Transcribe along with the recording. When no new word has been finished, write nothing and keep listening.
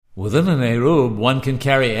Within an Erub, one can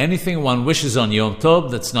carry anything one wishes on Yom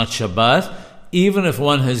Tov that's not Shabbat, even if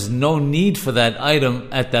one has no need for that item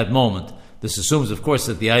at that moment. This assumes, of course,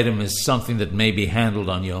 that the item is something that may be handled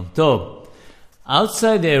on Yom Tov.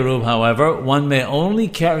 Outside the Erub, however, one may only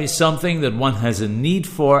carry something that one has a need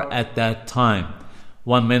for at that time.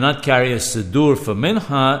 One may not carry a Siddur for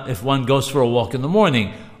Mincha if one goes for a walk in the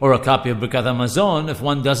morning, or a copy of Birkat HaMazon if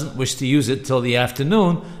one doesn't wish to use it till the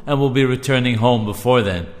afternoon and will be returning home before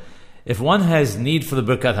then. If one has need for the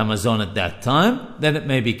Birkat HaMazon at that time, then it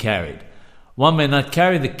may be carried. One may not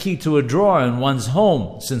carry the key to a drawer in one's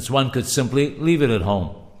home, since one could simply leave it at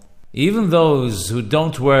home. Even those who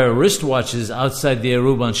don't wear wristwatches outside the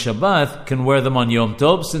Erub on Shabbat can wear them on Yom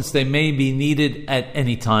Tov, since they may be needed at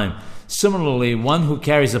any time. Similarly, one who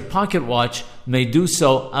carries a pocket watch may do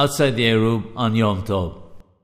so outside the Erub on Yom Tov.